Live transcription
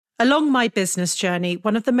Along my business journey,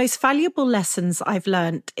 one of the most valuable lessons I've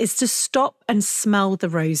learned is to stop and smell the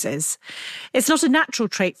roses. It's not a natural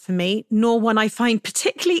trait for me, nor one I find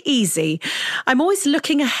particularly easy. I'm always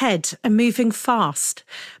looking ahead and moving fast.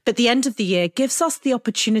 But the end of the year gives us the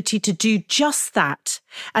opportunity to do just that.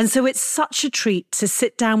 And so it's such a treat to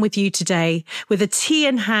sit down with you today with a tea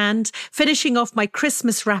in hand, finishing off my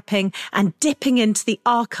Christmas wrapping and dipping into the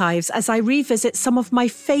archives as I revisit some of my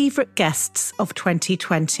favourite guests of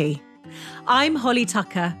 2020. I'm Holly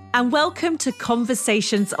Tucker, and welcome to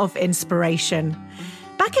Conversations of Inspiration.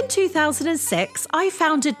 Back in 2006, I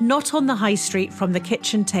founded Not on the High Street from the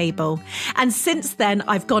Kitchen Table, and since then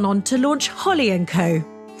I've gone on to launch Holly & Co.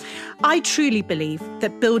 I truly believe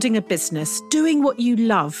that building a business, doing what you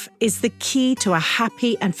love, is the key to a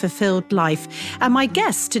happy and fulfilled life, and my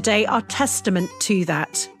guests today are testament to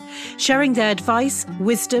that. Sharing their advice,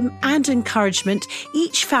 wisdom, and encouragement,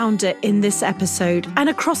 each founder in this episode and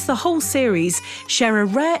across the whole series share a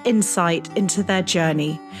rare insight into their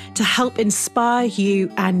journey to help inspire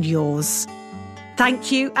you and yours.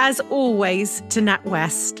 Thank you, as always, to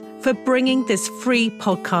NatWest for bringing this free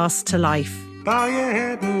podcast to life. Bow your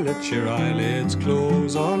head and let your eyelids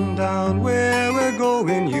close on down. Where we're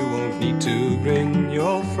going, you won't need to bring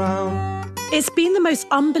your frown. It's been the most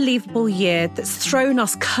unbelievable year that's thrown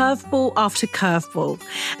us curveball after curveball.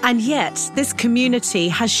 And yet, this community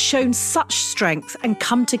has shown such strength and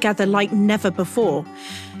come together like never before.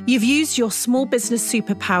 You've used your small business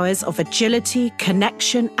superpowers of agility,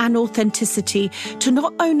 connection, and authenticity to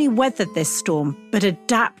not only weather this storm, but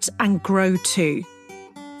adapt and grow too.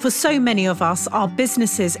 For so many of us, our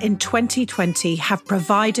businesses in 2020 have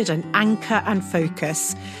provided an anchor and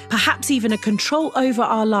focus, perhaps even a control over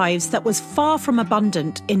our lives that was far from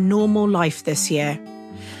abundant in normal life this year.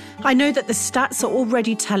 I know that the stats are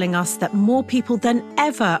already telling us that more people than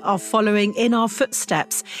ever are following in our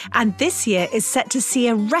footsteps, and this year is set to see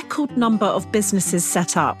a record number of businesses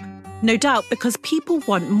set up. No doubt because people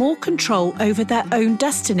want more control over their own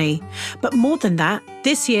destiny. But more than that,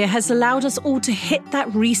 this year has allowed us all to hit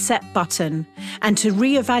that reset button and to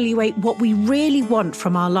reevaluate what we really want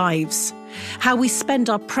from our lives. How we spend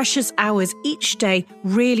our precious hours each day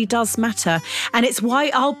really does matter, and it's why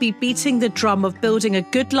I'll be beating the drum of building a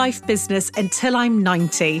good life business until I'm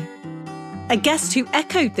 90. A guest who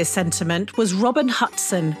echoed this sentiment was Robin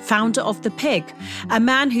Hutson, founder of The Pig, a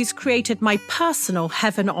man who's created my personal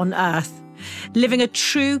heaven on earth. Living a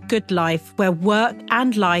true good life where work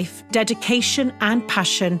and life, dedication and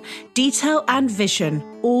passion, detail and vision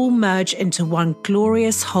all merge into one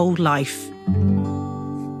glorious whole life.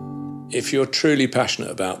 If you're truly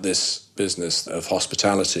passionate about this business of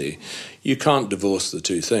hospitality, you can't divorce the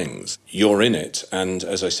two things. You're in it, and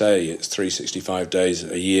as I say, it's 365 days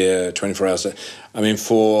a year, 24 hours. I mean,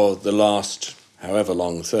 for the last however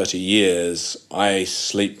long, 30 years, I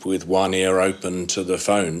sleep with one ear open to the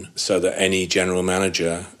phone so that any general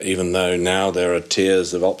manager, even though now there are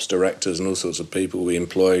tiers of ops directors and all sorts of people we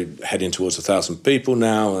employ heading towards 1,000 people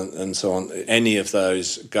now and so on, any of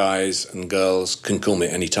those guys and girls can call me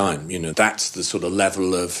at any time. You know, that's the sort of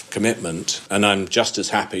level of commitment. And I'm just as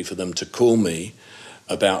happy for them to call me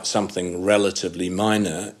about something relatively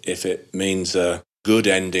minor if it means a good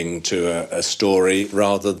ending to a story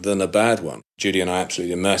rather than a bad one. Judy and I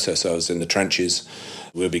absolutely immerse ourselves in the trenches.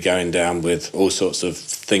 We'll be going down with all sorts of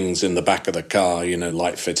things in the back of the car, you know,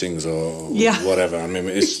 light fittings or whatever. I mean,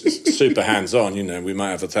 it's super hands-on, you know. We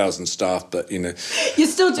might have 1,000 staff, but, you know. You're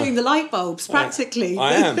still doing the light bulbs, practically.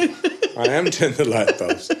 I am doing the light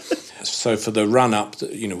bulbs. So for the run-up,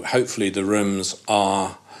 you know, hopefully the rooms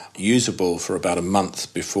are usable for about a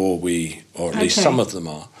month before or at least some of them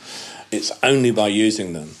are. It's only by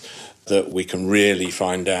using them that we can really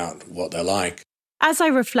find out what they're like. As I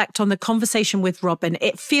reflect on the conversation with Robin,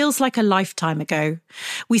 it feels like a lifetime ago.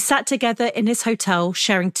 We sat together in his hotel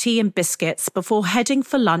sharing tea and biscuits before heading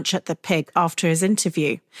for lunch at the Pig after his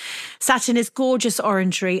interview. Sat in his gorgeous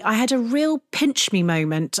orangery, I had a real pinch-me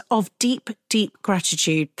moment of deep, deep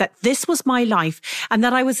gratitude that this was my life and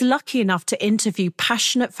that I was lucky enough to interview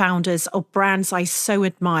passionate founders of brands I so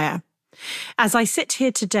admire. As I sit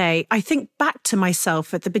here today, I think back to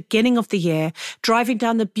myself at the beginning of the year, driving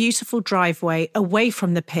down the beautiful driveway away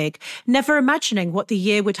from the Pig, never imagining what the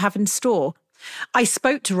year would have in store. I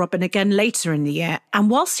spoke to Robin again later in the year,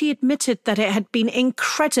 and whilst he admitted that it had been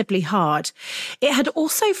incredibly hard, it had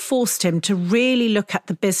also forced him to really look at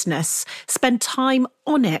the business, spend time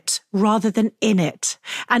on it rather than in it,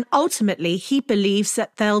 and ultimately he believes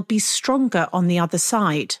that they'll be stronger on the other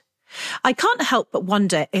side. I can't help but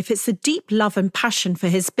wonder if it's the deep love and passion for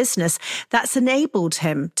his business that's enabled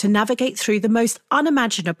him to navigate through the most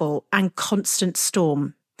unimaginable and constant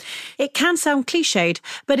storm. It can sound cliched,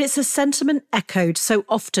 but it's a sentiment echoed so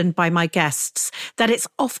often by my guests that it's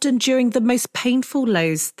often during the most painful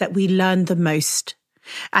lows that we learn the most.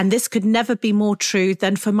 And this could never be more true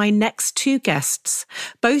than for my next two guests,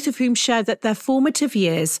 both of whom share that their formative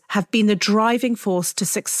years have been the driving force to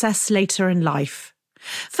success later in life.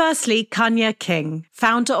 Firstly, Kanya King,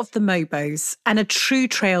 founder of the Mobos and a true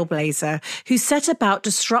trailblazer who set about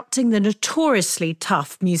disrupting the notoriously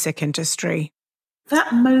tough music industry.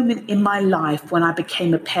 That moment in my life when I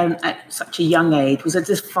became a parent at such a young age was a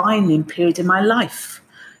defining period in my life.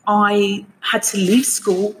 I had to leave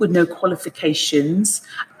school with no qualifications.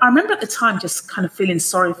 I remember at the time just kind of feeling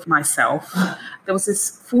sorry for myself. There was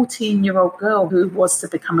this 14-year-old girl who was to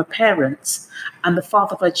become a parent, and the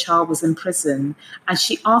father of her child was in prison. And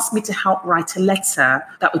she asked me to help write a letter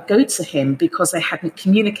that would go to him because they hadn't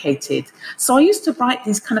communicated. So I used to write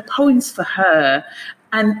these kind of poems for her.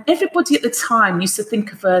 And everybody at the time used to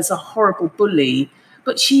think of her as a horrible bully,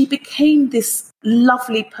 but she became this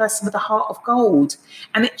lovely person with a heart of gold.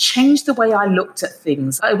 And it changed the way I looked at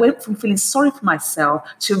things. I went from feeling sorry for myself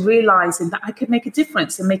to realizing that I could make a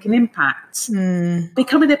difference and make an impact.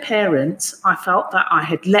 Becoming a parent, I felt that I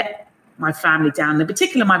had let my family down, in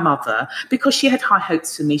particular my mother, because she had high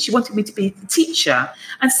hopes for me. She wanted me to be a teacher.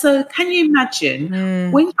 And so can you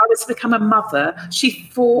imagine when I was to become a mother, she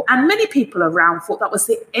thought, and many people around thought that was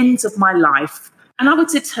the end of my life. And I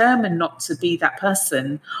was determined not to be that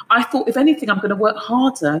person. I thought, if anything, I'm going to work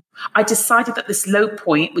harder. I decided that this low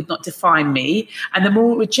point would not define me. And the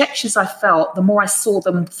more rejections I felt, the more I saw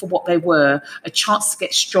them for what they were, a chance to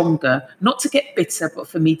get stronger, not to get bitter, but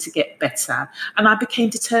for me to get better. And I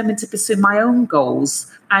became determined to pursue my own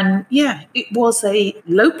goals. And yeah, it was a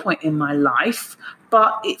low point in my life,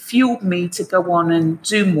 but it fueled me to go on and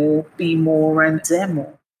do more, be more, and dare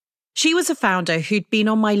more. She was a founder who'd been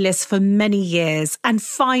on my list for many years. And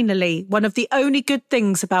finally, one of the only good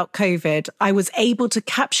things about COVID, I was able to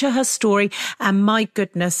capture her story. And my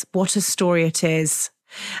goodness, what a story it is.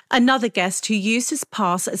 Another guest who used his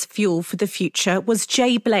past as fuel for the future was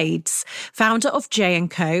Jay Blades, founder of Jay &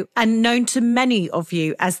 Co. and known to many of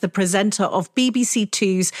you as the presenter of BBC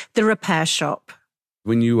Two's The Repair Shop.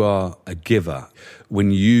 When you are a giver, when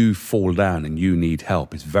you fall down and you need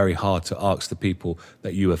help, it's very hard to ask the people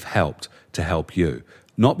that you have helped to help you.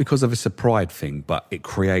 Not because of it's a pride thing, but it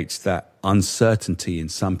creates that uncertainty in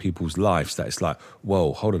some people's lives that it's like,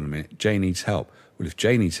 whoa, hold on a minute, Jay needs help. Well, if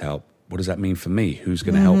Jay needs help, what does that mean for me? Who's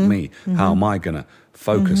going to help me? How am I going to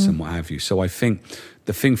focus and what have you? So I think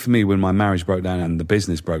the thing for me when my marriage broke down and the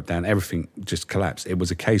business broke down, everything just collapsed. It was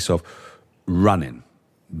a case of running.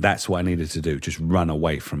 That's what I needed to do, just run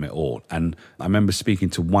away from it all. And I remember speaking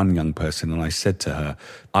to one young person and I said to her,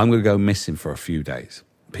 I'm going to go missing for a few days.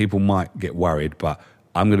 People might get worried, but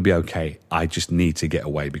I'm going to be okay. I just need to get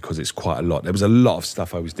away because it's quite a lot. There was a lot of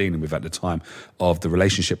stuff I was dealing with at the time of the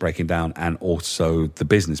relationship breaking down and also the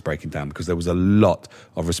business breaking down because there was a lot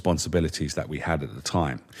of responsibilities that we had at the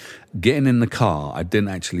time. Getting in the car, I didn't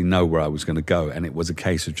actually know where I was going to go and it was a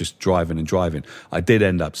case of just driving and driving. I did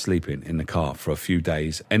end up sleeping in the car for a few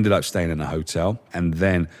days, ended up staying in a hotel, and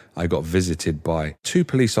then I got visited by 2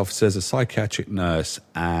 police officers, a psychiatric nurse,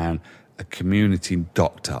 and a community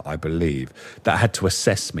doctor, I believe, that had to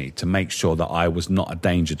assess me to make sure that I was not a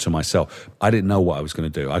danger to myself. I didn't know what I was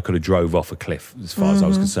going to do. I could have drove off a cliff as far as I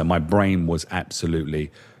was concerned. My brain was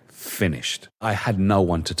absolutely finished. I had no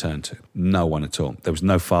one to turn to, no one at all. There was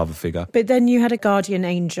no father figure. But then you had a guardian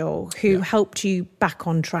angel who helped you back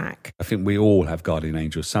on track. I think we all have guardian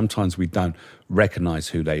angels. Sometimes we don't recognise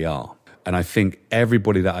who they are. And I think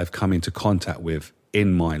everybody that I've come into contact with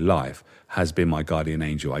in my life has been my guardian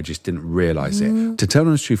angel. I just didn't realise it. To tell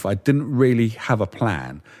you the truth, I didn't really have a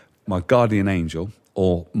plan. My guardian angel,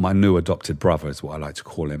 or my new adopted brother is what I like to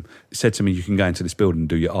call him, said to me, you can go into this building and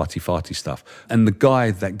do your arty-farty stuff. And the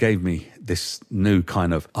guy that gave me this new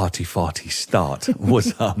kind of arty-farty start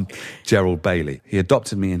was Gerald Bailey. He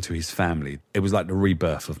adopted me into his family. It was like the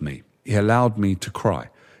rebirth of me. He allowed me to cry.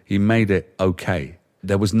 He made it okay.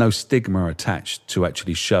 There was no stigma attached to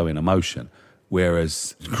actually showing emotion.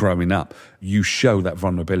 Whereas growing up, you show that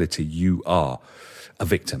vulnerability, you are a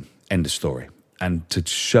victim, end of story. And to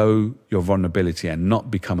show your vulnerability and not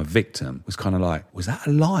become a victim was kind of like, was that a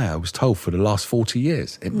lie I was told for the last 40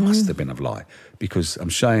 years? It must have been a lie because I'm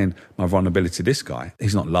showing my vulnerability to this guy.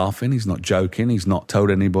 He's not laughing, he's not joking, he's not told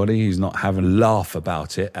anybody, he's not having a laugh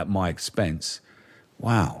about it at my expense.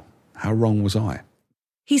 Wow, how wrong was I?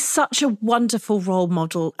 He's such a wonderful role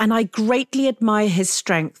model, and I greatly admire his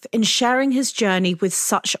strength in sharing his journey with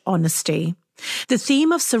such honesty. The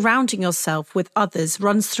theme of surrounding yourself with others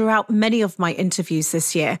runs throughout many of my interviews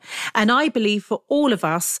this year, and I believe for all of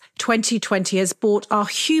us, 2020 has brought our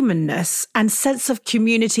humanness and sense of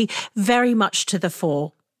community very much to the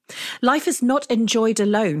fore. Life is not enjoyed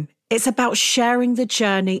alone. It's about sharing the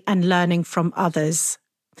journey and learning from others.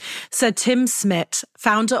 Sir Tim Smith,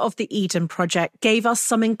 founder of the Eden Project, gave us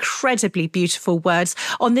some incredibly beautiful words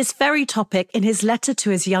on this very topic in his letter to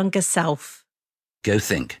his younger self. Go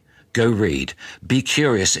think. Go read. Be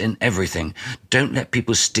curious in everything. Don't let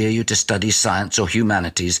people steer you to study science or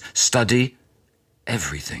humanities. Study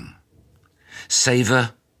everything.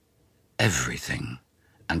 Savor everything.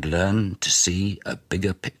 And learn to see a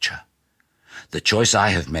bigger picture. The choice I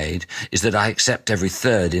have made is that I accept every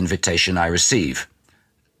third invitation I receive,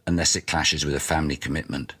 unless it clashes with a family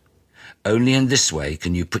commitment. Only in this way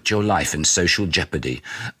can you put your life in social jeopardy.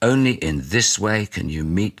 Only in this way can you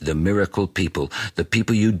meet the miracle people, the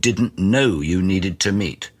people you didn't know you needed to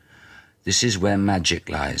meet. This is where magic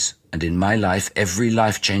lies, and in my life, every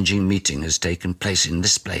life-changing meeting has taken place in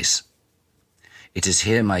this place. It is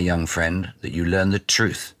here, my young friend, that you learn the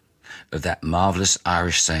truth of that marvelous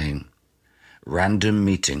Irish saying, random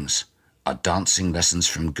meetings are dancing lessons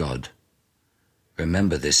from God.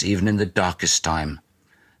 Remember this even in the darkest time,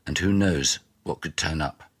 and who knows what could turn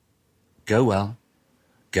up. Go well,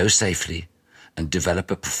 go safely, and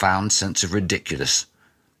develop a profound sense of ridiculous,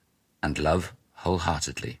 and love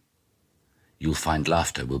wholeheartedly. You'll find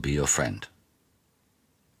laughter will be your friend.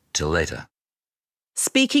 Till later.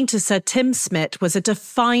 Speaking to Sir Tim Smith was a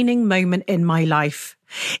defining moment in my life.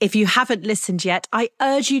 If you haven't listened yet, I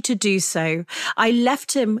urge you to do so. I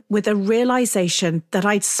left him with a realization that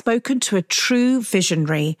I'd spoken to a true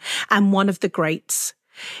visionary and one of the greats.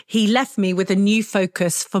 He left me with a new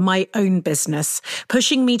focus for my own business,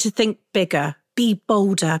 pushing me to think bigger, be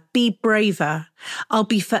bolder, be braver. I'll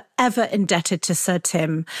be forever indebted to Sir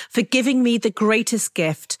Tim for giving me the greatest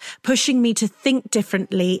gift, pushing me to think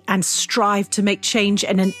differently and strive to make change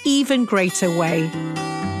in an even greater way.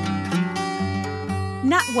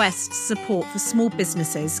 NatWest's support for small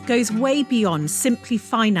businesses goes way beyond simply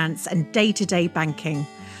finance and day-to-day banking.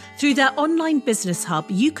 Through their online business hub,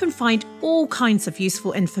 you can find all kinds of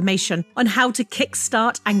useful information on how to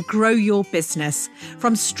kickstart and grow your business,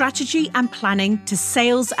 from strategy and planning to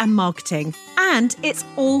sales and marketing. And it's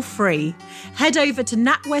all free. Head over to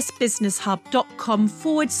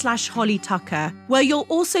natwestbusinesshub.com/Holly Tucker, where you'll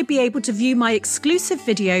also be able to view my exclusive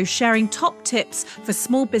video sharing top tips for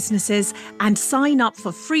small businesses and sign up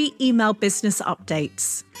for free email business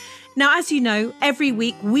updates. Now, as you know, every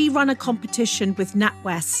week we run a competition with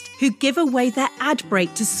NatWest, who give away their ad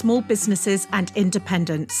break to small businesses and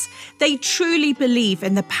independents. They truly believe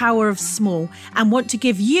in the power of small and want to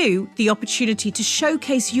give you the opportunity to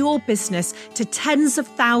showcase your business to tens of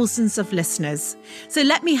thousands of listeners. So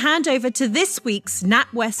let me hand over to this week's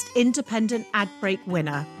NatWest Independent Ad Break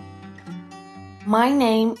winner. My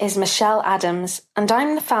name is Michelle Adams, and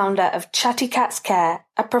I'm the founder of Chatty Cats Care,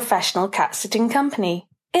 a professional cat sitting company.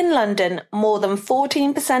 In London, more than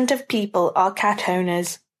 14% of people are cat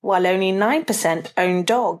owners, while only 9% own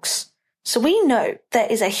dogs. So we know there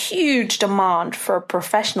is a huge demand for a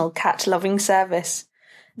professional cat-loving service.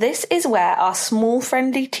 This is where our small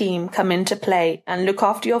friendly team come into play and look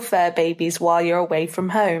after your fur babies while you're away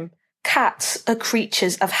from home. Cats are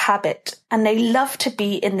creatures of habit, and they love to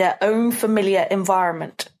be in their own familiar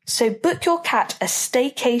environment. So book your cat a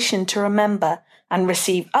staycation to remember and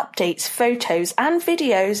receive updates, photos and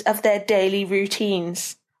videos of their daily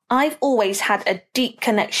routines. I've always had a deep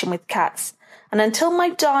connection with cats, and until my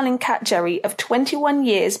darling cat Jerry of 21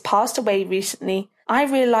 years passed away recently, I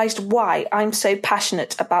realised why I'm so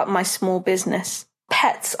passionate about my small business.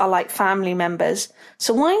 Pets are like family members,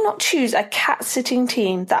 so why not choose a cat sitting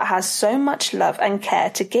team that has so much love and care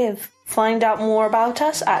to give? Find out more about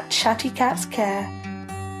us at Chatty Cats Care.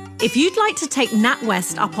 If you'd like to take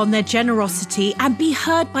NatWest up on their generosity and be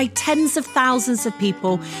heard by tens of thousands of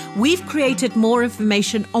people, we've created more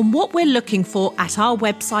information on what we're looking for at our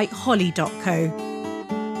website, holly.co.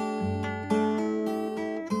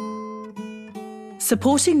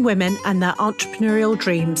 Supporting women and their entrepreneurial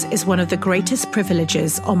dreams is one of the greatest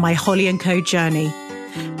privileges on my Holly & Co journey.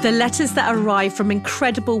 The letters that arrive from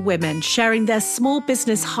incredible women sharing their small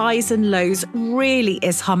business highs and lows really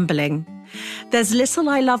is humbling. There's little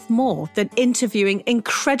I love more than interviewing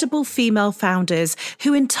incredible female founders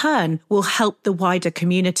who in turn will help the wider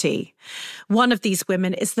community. One of these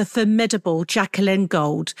women is the formidable Jacqueline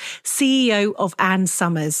Gold, CEO of Ann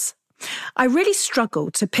Summers. I really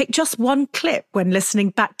struggled to pick just one clip when listening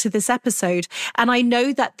back to this episode, and I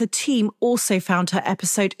know that the team also found her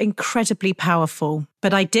episode incredibly powerful.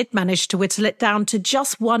 But I did manage to whittle it down to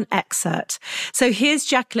just one excerpt. So here's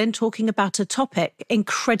Jacqueline talking about a topic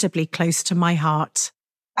incredibly close to my heart.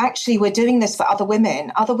 Actually, we're doing this for other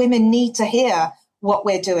women. Other women need to hear what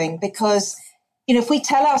we're doing because, if we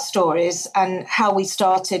tell our stories and how we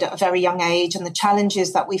started at a very young age and the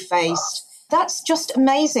challenges that we faced, that's just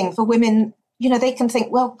amazing for women. They can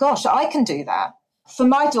think, well, gosh, I can do that. For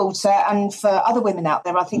my daughter and for other women out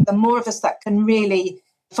there, I think the more of us that can really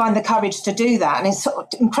find the courage to do that. And it's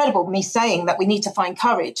sort of incredible me saying that we need to find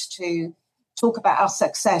courage to talk about our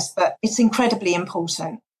success, but it's incredibly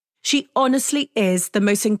important. She honestly is the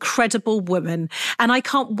most incredible woman, and I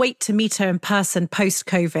can't wait to meet her in person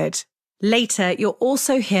post-COVID. Later, you'll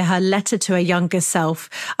also hear her letter to her younger self.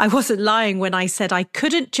 I wasn't lying when I said I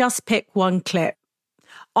couldn't just pick one clip.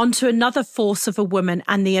 On to another force of a woman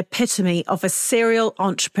and the epitome of a serial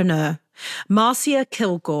entrepreneur. Marcia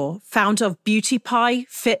Kilgore, founder of Beauty Pie,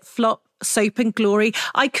 Fit Flop, Soap and Glory.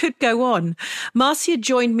 I could go on. Marcia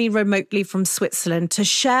joined me remotely from Switzerland to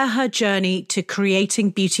share her journey to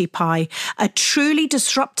creating Beauty Pie, a truly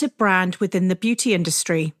disruptive brand within the beauty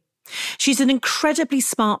industry. She's an incredibly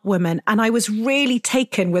smart woman, and I was really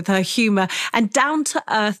taken with her humour and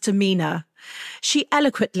down-to-earth demeanour. She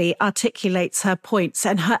eloquently articulates her points,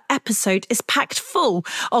 and her episode is packed full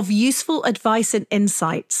of useful advice and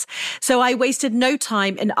insights. So I wasted no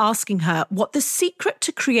time in asking her what the secret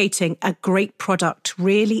to creating a great product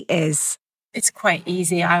really is. It's quite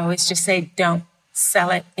easy. I always just say, don't sell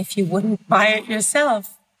it if you wouldn't buy it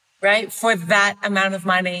yourself, right? For that amount of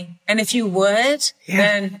money. And if you would,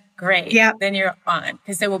 then great. Yeah. Then you're on,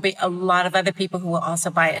 because there will be a lot of other people who will also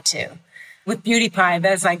buy it too. With Beauty Pie,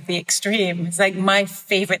 that's like the extreme. It's like my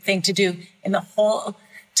favorite thing to do in the whole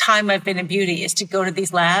time I've been in beauty is to go to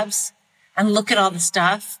these labs and look at all the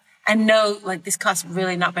stuff and know like this costs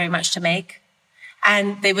really not very much to make.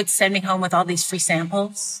 And they would send me home with all these free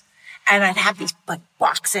samples. And I'd have these like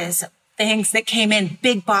boxes of things that came in,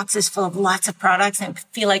 big boxes full of lots of products, and it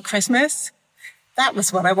would feel like Christmas. That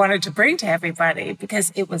was what I wanted to bring to everybody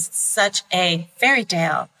because it was such a fairy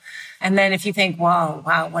tale. And then if you think, wow,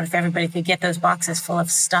 what if everybody could get those boxes full of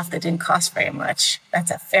stuff that didn't cost very much? That's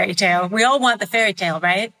a fairy tale. We all want the fairy tale,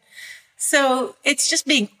 right? So it's just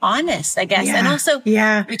being honest, I guess. Yeah. And also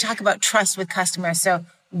we talk about trust with customers. So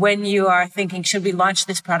when you are thinking, should we launch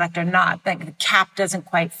this product or not? Like the cap doesn't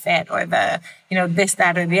quite fit or the, this,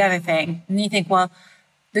 that, or the other thing. And you think, well,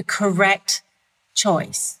 the correct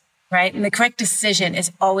choice, right? And the correct decision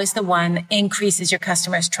is always the one that increases your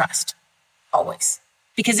customer's trust. Always.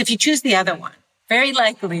 Because if you choose the other one, very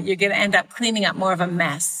likely you're going to end up cleaning up more of a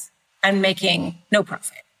mess and making no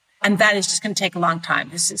profit. And that is just going to take a long time.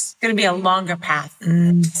 This is going to be a longer path.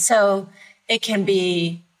 So it can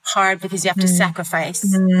be hard because you have to sacrifice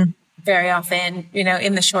very often,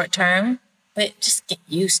 in the short term, but just get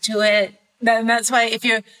used to it. And that's why if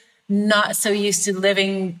you're not so used to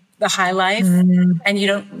living the high life and you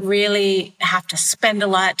don't really have to spend a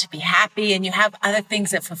lot to be happy and you have other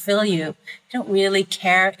things that fulfill you, you don't really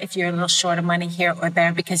care if you're a little short of money here or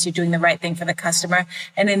there because you're doing the right thing for the customer.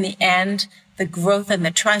 And in the end, the growth and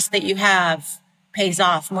the trust that you have pays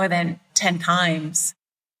off more than 10 times.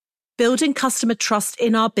 Building customer trust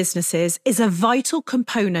in our businesses is a vital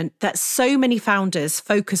component that so many founders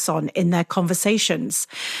focus on in their conversations.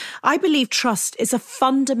 I believe trust is a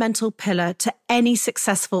fundamental pillar to any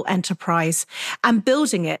successful enterprise, and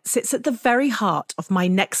building it sits at the very heart of my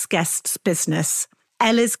next guest's business,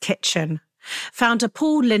 Ella's Kitchen. Founder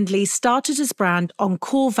Paul Lindley started his brand on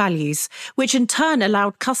core values, which in turn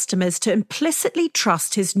allowed customers to implicitly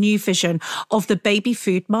trust his new vision of the baby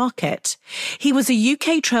food market. He was a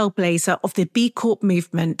UK trailblazer of the B Corp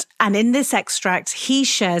movement, and in this extract, he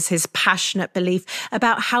shares his passionate belief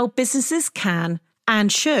about how businesses can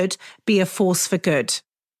and should be a force for good.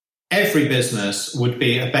 Every business would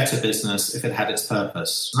be a better business if it had its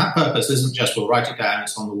purpose. And that purpose isn't just, we'll write it down,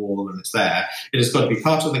 it's on the wall and it's there. It has got to be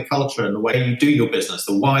part of the culture and the way you do your business,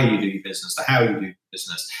 the why you do your business, the how you do your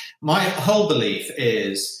business. My whole belief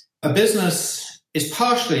is a business is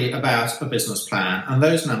partially about a business plan, and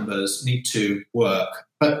those numbers need to work.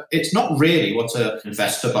 But it's not really what an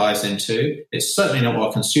investor buys into. It's certainly not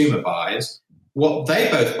what a consumer buys. What they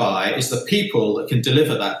both buy is the people that can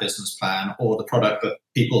deliver that business plan or the product that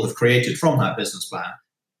people have created from that business plan.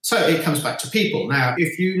 So it comes back to people. Now,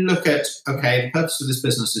 if you look at, okay, the purpose of this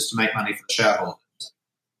business is to make money for the shareholders,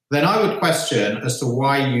 then I would question as to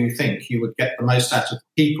why you think you would get the most out of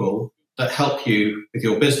people that help you with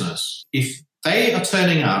your business. If they are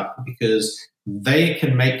turning up because they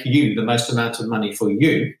can make you the most amount of money for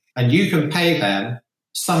you, and you can pay them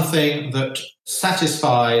something that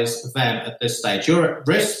satisfies them at this stage. You're at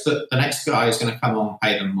risk that the next guy is going to come on and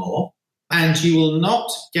pay them more, and you will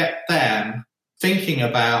not get them thinking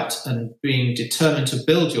about and being determined to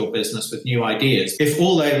build your business with new ideas if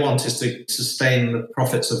all they want is to sustain the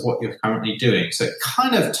profits of what you're currently doing. So it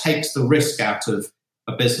kind of takes the risk out of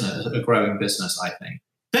a business, a growing business, I think.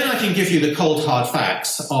 Then I can give you the cold, hard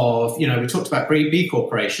facts of, we talked about B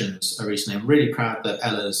corporations recently. I'm really proud that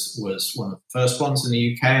Ella's was one of the first ones in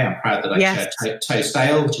the UK. I'm proud that I chaired Toast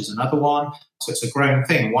Ale, which is another one. So it's a growing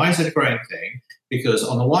thing. Why is it a growing thing? Because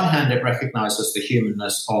on the one hand, it recognises the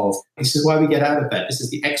humanness of, this is why we get out of bed. This is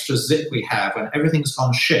the extra zip we have when everything's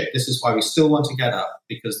gone shit. This is why we still want to get up,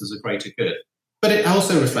 because there's a greater good. But it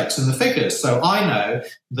also reflects in the figures. So I know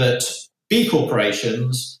that B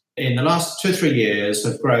corporations in the last 2 or 3 years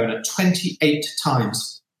have grown at 28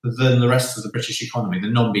 times than the rest of the British economy, the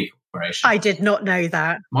non-B corporations. I did not know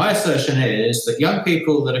that. My assertion is that young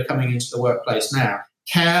people that are coming into the workplace now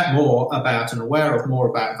care more about and aware of more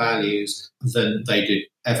about values than they did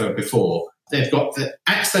ever before. They've got the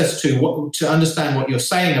access to understand what you're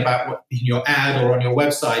saying about what in your ad or on your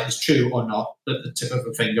website is true or not at the tip of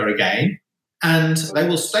a finger again. And they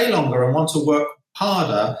will stay longer and want to work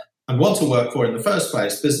harder and want to work for, in the first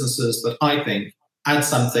place, businesses that I think add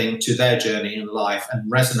something to their journey in life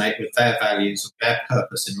and resonate with their values, their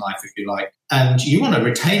purpose in life, if you like. And you want to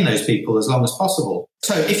retain those people as long as possible.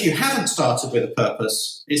 So if you haven't started with a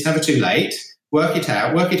purpose, it's never too late. Work it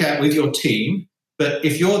out with your team. But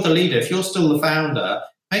if you're the leader, if you're still the founder,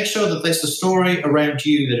 make sure that there's a story around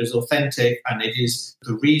you that is authentic and it is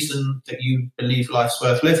the reason that you believe life's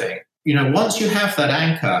worth living. Once you have that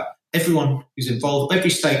anchor, everyone who's involved, every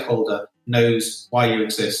stakeholder knows why you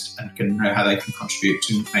exist and can know how they can contribute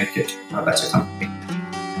to make it a better company.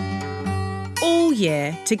 All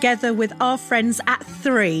year, together with our friends at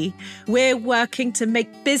 3, we're working to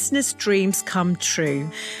make business dreams come true.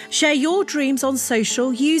 Share your dreams on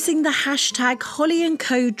social using the hashtag Holly &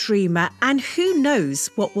 Co Dreamer, and who knows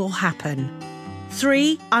what will happen.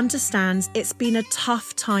 3 understands it's been a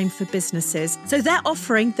tough time for businesses, so they're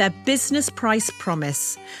offering their business price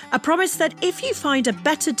promise. A promise that if you find a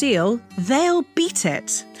better deal, they'll beat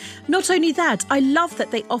it. Not only that, I love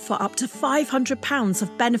that they offer up to £500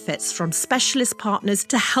 of benefits from specialist partners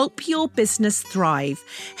to help your business thrive.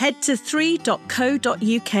 Head to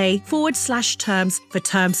 3.co.uk/terms for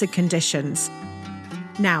terms and conditions.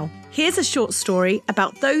 Now, here's a short story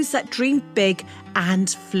about those that dreamed big and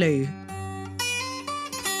flew.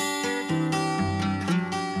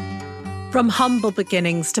 From humble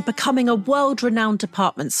beginnings to becoming a world-renowned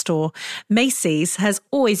department store, Macy's has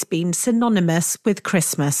always been synonymous with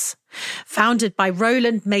Christmas. Founded by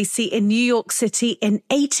Roland Macy in New York City in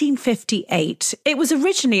 1858, it was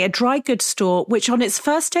originally a dry goods store which on its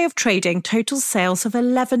first day of trading totaled sales of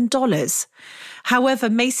 $11. However,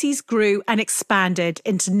 Macy's grew and expanded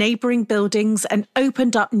into neighbouring buildings and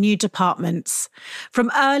opened up new departments. From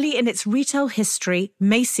early in its retail history,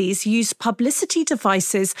 Macy's used publicity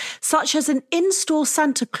devices such as an in-store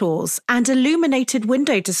Santa Claus and illuminated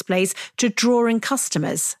window displays to draw in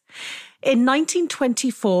customers. In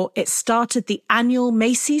 1924, it started the annual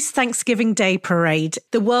Macy's Thanksgiving Day Parade,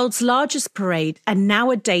 the world's largest parade and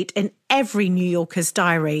now a date in every New Yorker's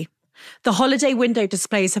diary. The holiday window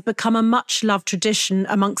displays have become a much-loved tradition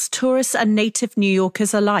amongst tourists and native New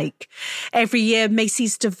Yorkers alike. Every year,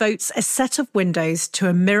 Macy's devotes a set of windows to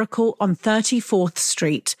a miracle on 34th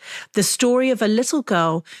Street, the story of a little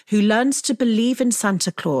girl who learns to believe in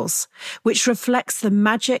Santa Claus, which reflects the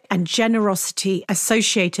magic and generosity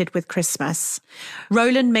associated with Christmas.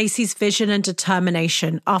 Roland Macy's vision and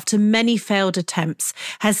determination, after many failed attempts,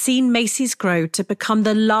 has seen Macy's grow to become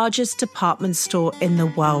the largest department store in the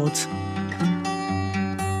world.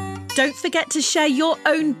 Don't forget to share your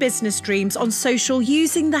own business dreams on social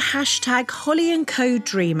using the hashtag Holly & Co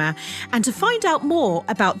Dreamer. And to find out more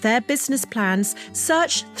about their business plans,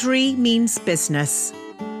 search 3 Means Business.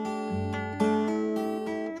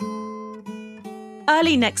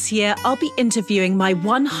 Early next year, I'll be interviewing my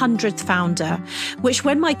 100th founder, which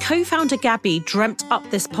when my co-founder Gabby dreamt up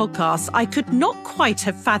this podcast, I could not quite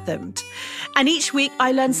have fathomed. And each week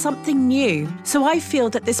I learn something new. So I feel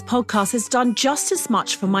that this podcast has done just as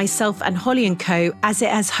much for myself and Holly & Co as it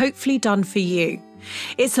has hopefully done for you.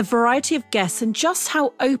 It's a variety of guests and just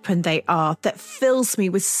how open they are that fills me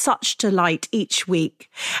with such delight each week.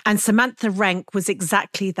 And Samantha Renk was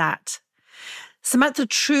exactly that. Samantha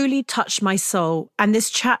truly touched my soul, and this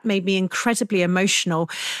chat made me incredibly emotional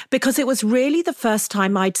because it was really the first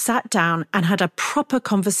time I'd sat down and had a proper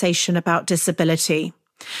conversation about disability.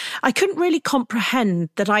 I couldn't really comprehend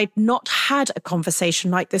that I'd not had a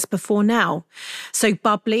conversation like this before now. So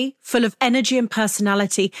bubbly, full of energy and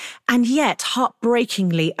personality, and yet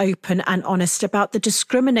heartbreakingly open and honest about the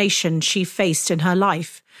discrimination she faced in her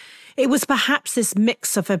life. It was perhaps this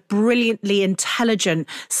mix of a brilliantly intelligent,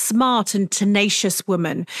 smart and tenacious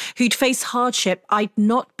woman who'd faced hardship I'd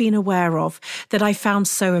not been aware of that I found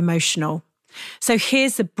so emotional. So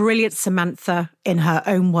here's the brilliant Samantha in her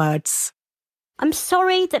own words. I'm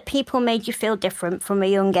sorry that people made you feel different from a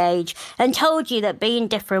young age and told you that being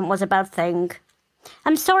different was a bad thing.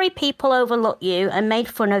 I'm sorry people overlooked you and made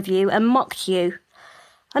fun of you and mocked you.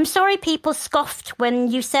 I'm sorry people scoffed when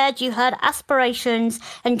you said you had aspirations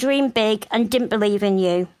and dreamed big and didn't believe in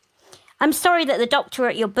you. I'm sorry that the doctor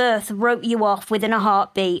at your birth wrote you off within a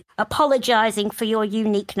heartbeat, apologising for your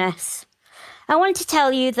uniqueness. I want to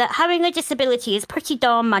tell you that having a disability is pretty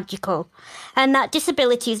darn magical, and that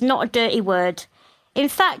disability is not a dirty word. In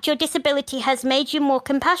fact, your disability has made you more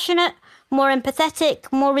compassionate, more empathetic,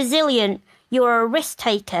 more resilient. You are a risk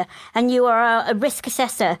taker and you are a risk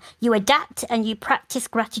assessor. You adapt and you practice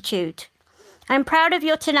gratitude. I'm proud of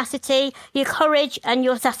your tenacity, your courage and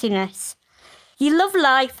your sassiness. You love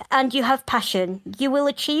life and you have passion. You will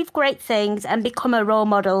achieve great things and become a role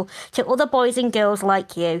model to other boys and girls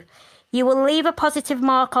like you. You will leave a positive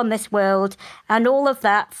mark on this world, and all of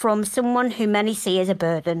that from someone who many see as a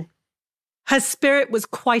burden. Her spirit was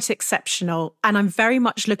quite exceptional, and I'm very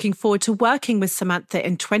much looking forward to working with Samantha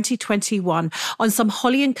in 2021 on some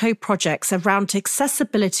Holly & Co projects around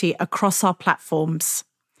accessibility across our platforms.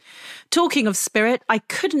 Talking of spirit, I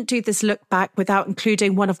couldn't do this look back without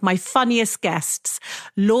including one of my funniest guests,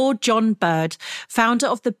 Lord John Bird, founder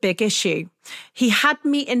of The Big Issue. He had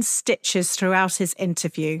me in stitches throughout his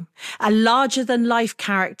interview. A larger-than-life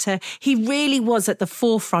character, he really was at the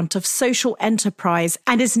forefront of social enterprise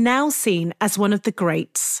and is now seen as one of the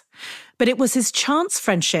greats. But it was his chance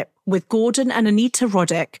friendship with Gordon and Anita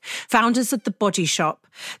Roddick, founders of The Body Shop,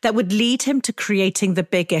 that would lead him to creating The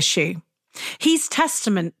Big Issue. He's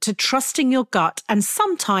testament to trusting your gut, and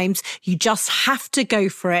sometimes you just have to go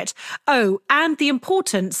for it. Oh, and the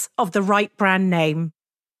importance of the right brand name.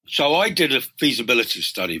 So I did a feasibility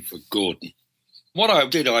study for Gordon. What I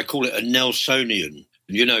did, I call it a Nelsonian.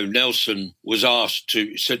 You know, Nelson was asked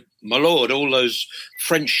to, said, my lord, all those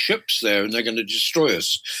French ships there and they're going to destroy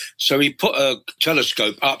us. So he put a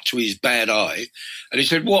telescope up to his bad eye and he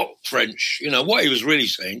said, what French? You know, what he was really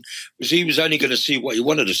saying was he was only going to see what he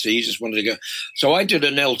wanted to see. He just wanted to go. So I did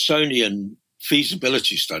a Nelsonian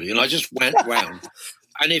feasibility study and I just went round.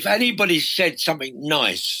 And if anybody said something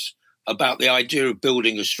nice about the idea of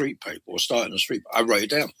building a street paper or starting a street paper, I wrote it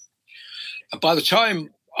down. And by the time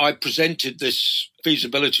I presented this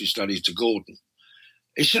feasibility study to Gordon,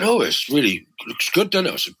 he said, oh, it's really looks good, doesn't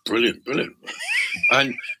it? I said, brilliant, brilliant.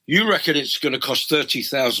 And you reckon it's going to cost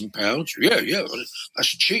 £30,000? Yeah, that's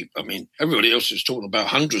cheap. I mean, everybody else is talking about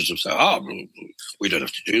hundreds of thousands. We don't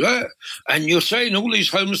have to do that. And you're saying all these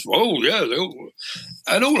homeless, oh, yeah.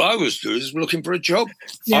 And all I was doing is looking for a job.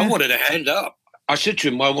 Yeah. I wanted a hand up. I said to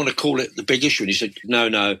him, I want to call it The Big Issue. And he said,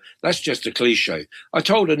 no, that's just a cliche. I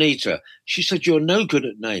told Anita, she said, you're no good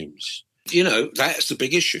at names. You know, that's the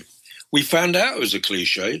big issue. We found out it was a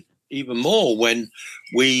cliche even more when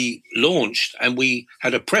we launched and we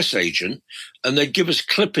had a press agent and they'd give us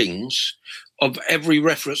clippings of every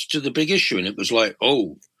reference to the big issue. And it was like,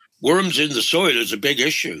 oh, worms in the soil is a big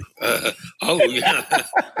issue. Yeah,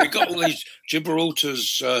 we got all these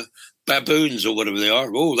Gibraltar's baboons or whatever they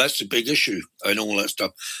are. Oh, that's a big issue and all that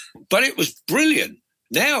stuff. But it was brilliant.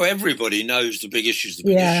 Now everybody knows the big issue is the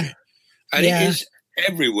big issue. And it is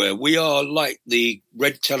everywhere. We are like the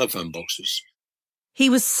red telephone boxes. He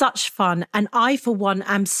was such fun, and I, for one,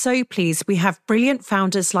 am so pleased we have brilliant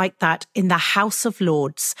founders like that in the House of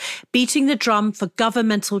Lords, beating the drum for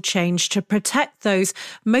governmental change to protect those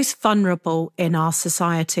most vulnerable in our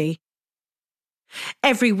society.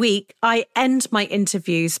 Every week, I end my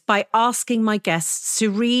interviews by asking my guests to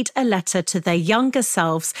read a letter to their younger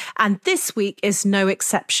selves, and this week is no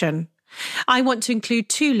exception. I want to include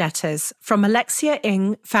 2 letters from Alexia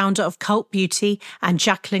Ng, founder of Cult Beauty, and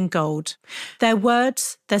Jacqueline Gold. Their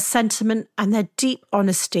words, their sentiment, and their deep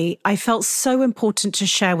honesty I felt so important to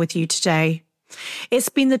share with you today. It's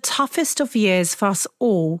been the toughest of years for us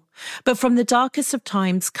all, but from the darkest of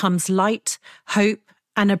times comes light, hope,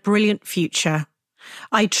 and a brilliant future.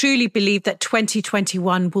 I truly believe that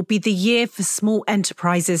 2021 will be the year for small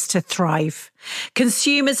enterprises to thrive.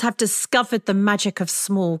 Consumers have discovered the magic of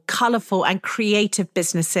small, colourful and creative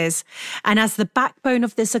businesses. And as the backbone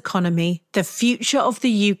of this economy, the future of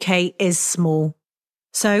the UK is small.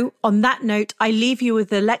 So, on that note, I leave you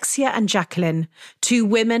with Alexia and Jacqueline, two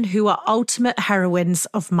women who are ultimate heroines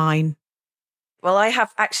of mine. Well, I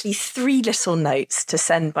have actually 3 little notes to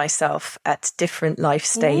send myself at different life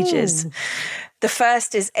stages. Ooh. The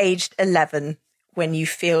first is aged 11, when you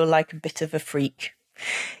feel like a bit of a freak.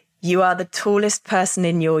 You are the tallest person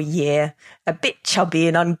in your year, a bit chubby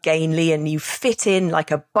and ungainly, and you fit in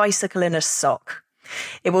like a bicycle in a sock.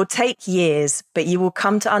 It will take years, but you will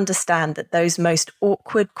come to understand that those most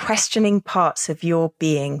awkward, questioning parts of your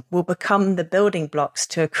being will become the building blocks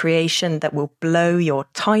to a creation that will blow your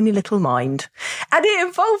tiny little mind. And it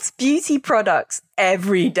involves beauty products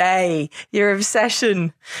every day, your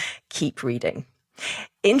obsession. Keep reading.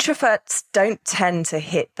 Introverts don't tend to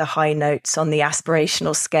hit the high notes on the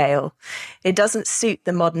aspirational scale. It doesn't suit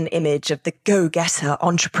the modern image of the go-getter,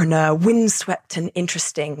 entrepreneur, windswept and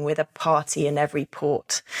interesting with a party in every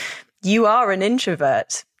port. You are an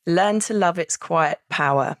introvert. Learn to love its quiet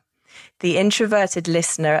power. The introverted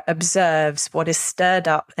listener observes what is stirred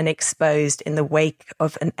up and exposed in the wake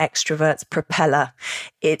of an extrovert's propeller.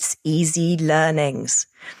 It's easy learnings.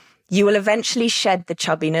 You will eventually shed the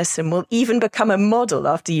chubbiness and will even become a model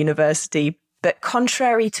after university. But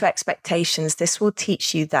contrary to expectations, this will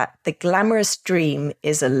teach you that the glamorous dream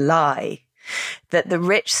is a lie, that the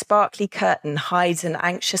rich, sparkly curtain hides an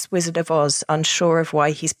anxious Wizard of Oz, unsure of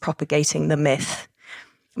why he's propagating the myth.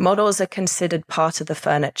 Models are considered part of the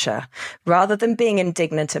furniture. Rather than being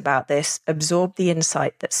indignant about this, absorb the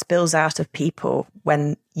insight that spills out of people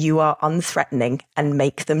when you are unthreatening and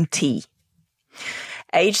make them tea.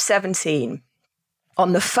 Age 17,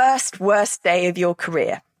 on the first worst day of your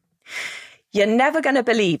career. You're never going to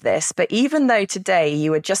believe this, but even though today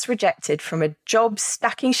you were just rejected from a job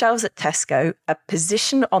stacking shelves at Tesco, a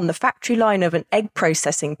position on the factory line of an egg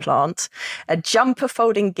processing plant, a jumper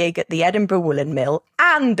folding gig at the Edinburgh Woolen Mill,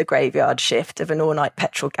 and the graveyard shift of an all-night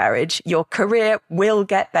petrol garage, your career will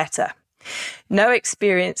get better. No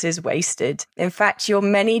experience is wasted. In fact, your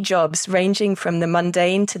many jobs, ranging from the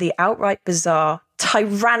mundane to the outright bizarre,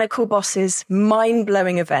 tyrannical bosses,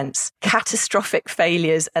 mind-blowing events, catastrophic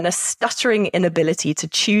failures, and a stuttering inability to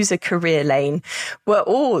choose a career lane, were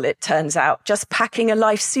all, it turns out, just packing a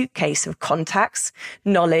life suitcase of contacts,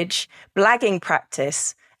 knowledge, blagging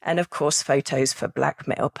practice, and of course photos for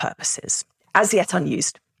blackmail purposes, as yet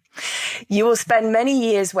unused. You will spend many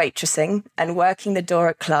years waitressing and working the door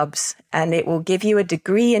at clubs, and it will give you a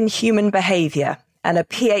degree in human behaviour and a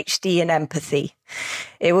PhD in empathy.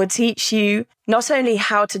 It will teach you not only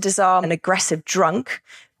how to disarm an aggressive drunk,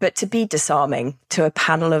 but to be disarming to a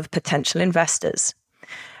panel of potential investors.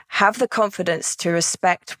 Have the confidence to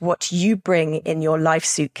respect what you bring in your life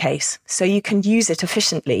suitcase so you can use it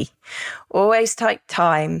efficiently. Always take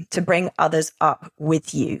time to bring others up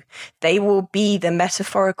with you. They will be the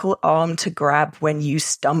metaphorical arm to grab when you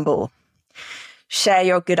stumble. Share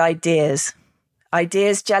your good ideas.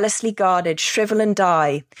 Ideas jealously guarded shrivel and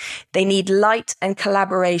die. They need light and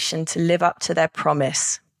collaboration to live up to their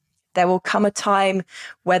promise. There will come a time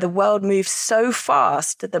where the world moves so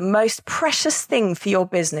fast that the most precious thing for your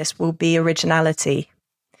business will be originality.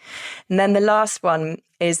 And then the last one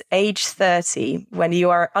is age 30, when you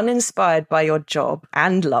are uninspired by your job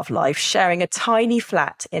and love life, sharing a tiny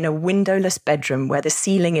flat in a windowless bedroom where the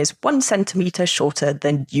ceiling is 1 centimetre shorter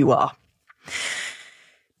than you are.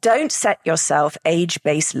 Don't set yourself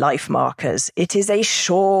age-based life markers. It is a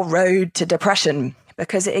sure road to depression,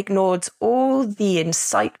 because it ignores all the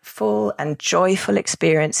insightful and joyful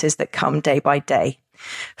experiences that come day by day.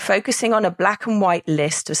 Focusing on a black and white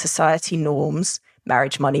list of society norms,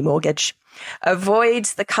 marriage, money, mortgage,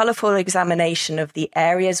 avoids the colourful examination of the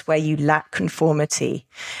areas where you lack conformity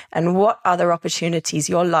and what other opportunities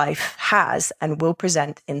your life has and will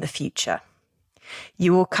present in the future.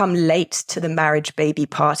 You will come late to the marriage baby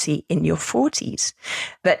party in your 40s,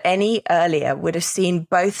 but any earlier would have seen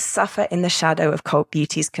both suffer in the shadow of Cult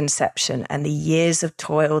Beauty's conception and the years of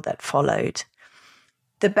toil that followed.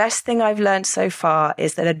 The best thing I've learned so far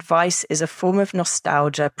is that advice is a form of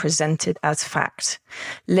nostalgia presented as fact.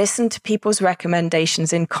 Listen to people's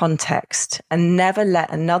recommendations in context and never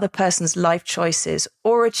let another person's life choices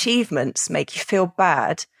or achievements make you feel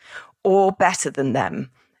bad or better than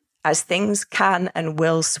them, as things can and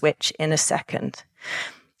will switch in a second.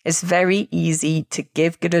 It's very easy to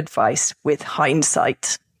give good advice with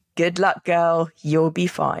hindsight. Good luck, girl. You'll be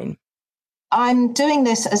fine. I'm doing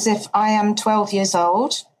this as if I am 12 years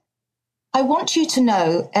old. I want you to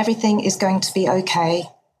know everything is going to be okay,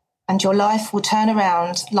 and your life will turn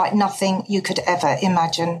around like nothing you could ever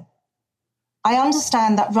imagine. I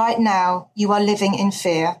understand that right now you are living in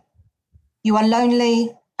fear. You are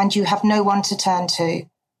lonely and you have no one to turn to.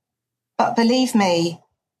 But believe me,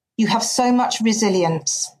 You have so much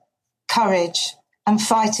resilience, courage, and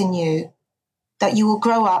fight in you that you will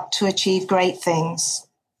grow up to achieve great things.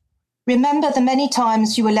 Remember the many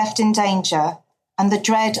times you were left in danger and the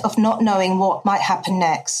dread of not knowing what might happen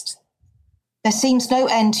next. There seems no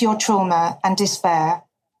end to your trauma and despair.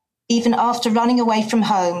 Even after running away from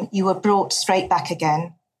home, you were brought straight back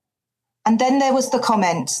again. And then there was the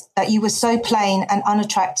comment that you were so plain and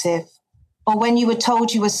unattractive, or when you were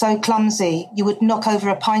told you were so clumsy, you would knock over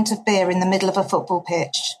a pint of beer in the middle of a football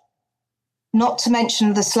pitch. Not to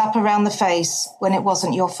mention the slap around the face when it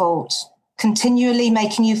wasn't your fault, continually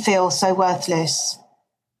making you feel so worthless.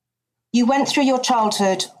 You went through your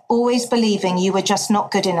childhood always believing you were just not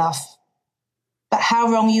good enough. But how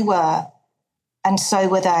wrong you were, and so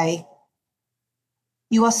were they.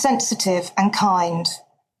 You are sensitive and kind.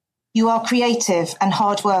 You are creative and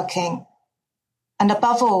hardworking. And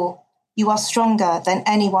above all, you are stronger than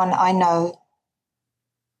anyone I know.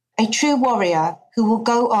 A true warrior who will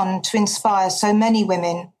go on to inspire so many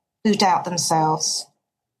women who doubt themselves.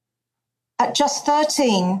 At just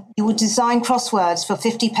 13, you will design crosswords for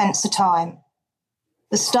 50 pence a time,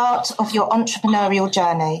 the start of your entrepreneurial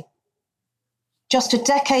journey. Just a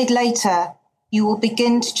decade later, you will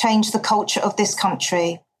begin to change the culture of this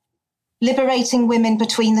country, liberating women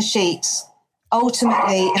between the sheets,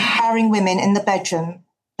 ultimately empowering women in the bedroom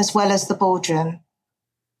as well as the boardroom.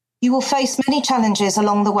 You will face many challenges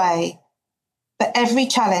along the way, but every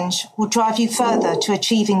challenge will drive you further to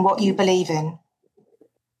achieving what you believe in.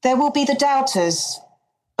 There will be the doubters,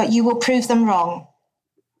 but you will prove them wrong.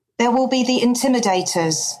 There will be the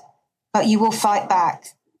intimidators, but you will fight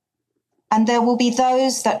back. And there will be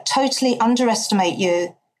those that totally underestimate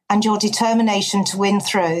you and your determination to win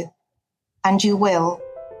through. And you will.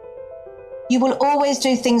 You will always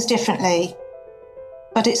do things differently,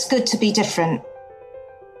 but it's good to be different.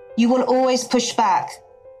 You will always push back,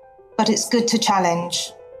 but it's good to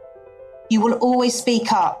challenge. You will always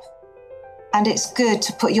speak up, and it's good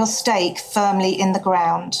to put your stake firmly in the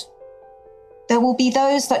ground. There will be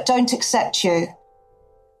those that don't accept you,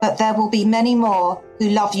 but there will be many more who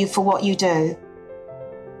love you for what you do.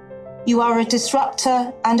 You are a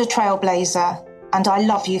disruptor and a trailblazer, and I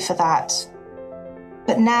love you for that.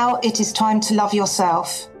 But now it is time to love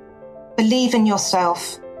yourself. Believe in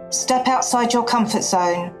yourself, step outside your comfort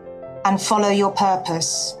zone, and follow your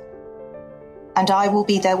purpose. And I will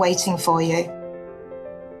be there waiting for you.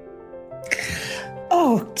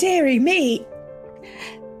 Oh, dearie me.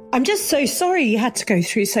 I'm just so sorry you had to go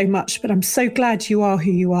through so much, but I'm so glad you are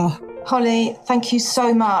who you are. Holly, thank you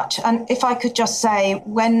so much. And if I could just say,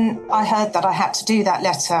 when I heard that I had to do that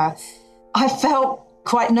letter, I felt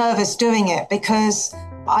quite nervous doing it because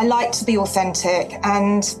I like to be authentic.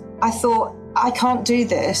 And I thought, I can't do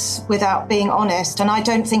this without being honest. And I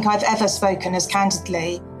don't think I've ever spoken as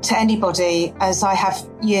candidly to anybody as I have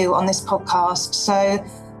you on this podcast. So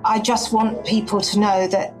I just want people to know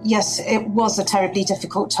that, yes, it was a terribly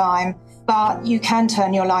difficult time, but you can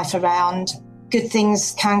turn your life around. Good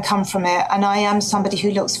things can come from it. And I am somebody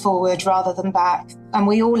who looks forward rather than back. And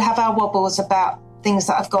we all have our wobbles about things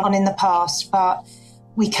that have gone on in the past, but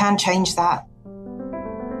we can change that.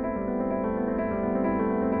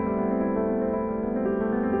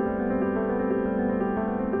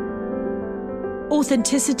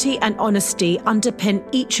 Authenticity and honesty underpin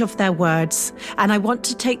each of their words, and I want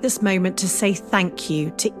to take this moment to say thank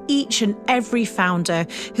you to each and every founder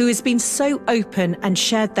who has been so open and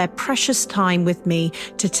shared their precious time with me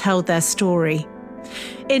to tell their story.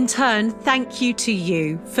 In turn, thank you to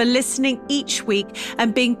you for listening each week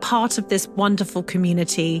and being part of this wonderful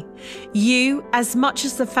community. You, as much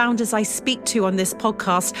as the founders I speak to on this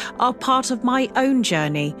podcast, are part of my own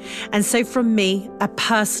journey. And so from me, a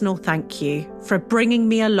personal thank you for bringing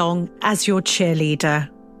me along as your cheerleader.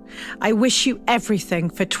 I wish you everything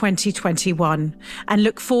for 2021 and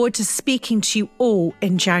look forward to speaking to you all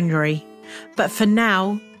in January. But for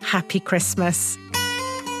now, happy Christmas.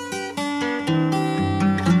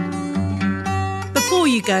 Before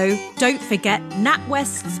you go, don't forget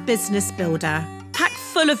NatWest's Business Builder. Packed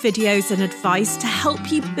full of videos and advice to help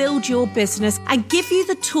you build your business and give you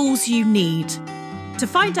the tools you need. To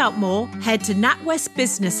find out more, head to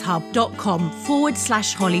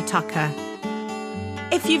natwestbusinesshub.com/Holly Tucker.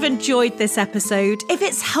 If you've enjoyed this episode, if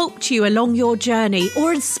it's helped you along your journey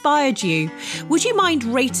or inspired you, would you mind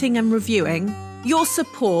rating and reviewing? Your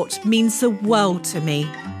support means the world to me.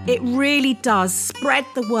 It really does spread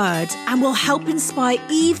the word and will help inspire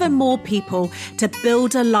even more people to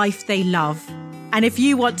build a life they love. And if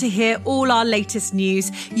you want to hear all our latest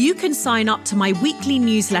news, you can sign up to my weekly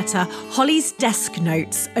newsletter, Holly's Desk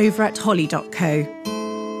Notes, over at holly.co.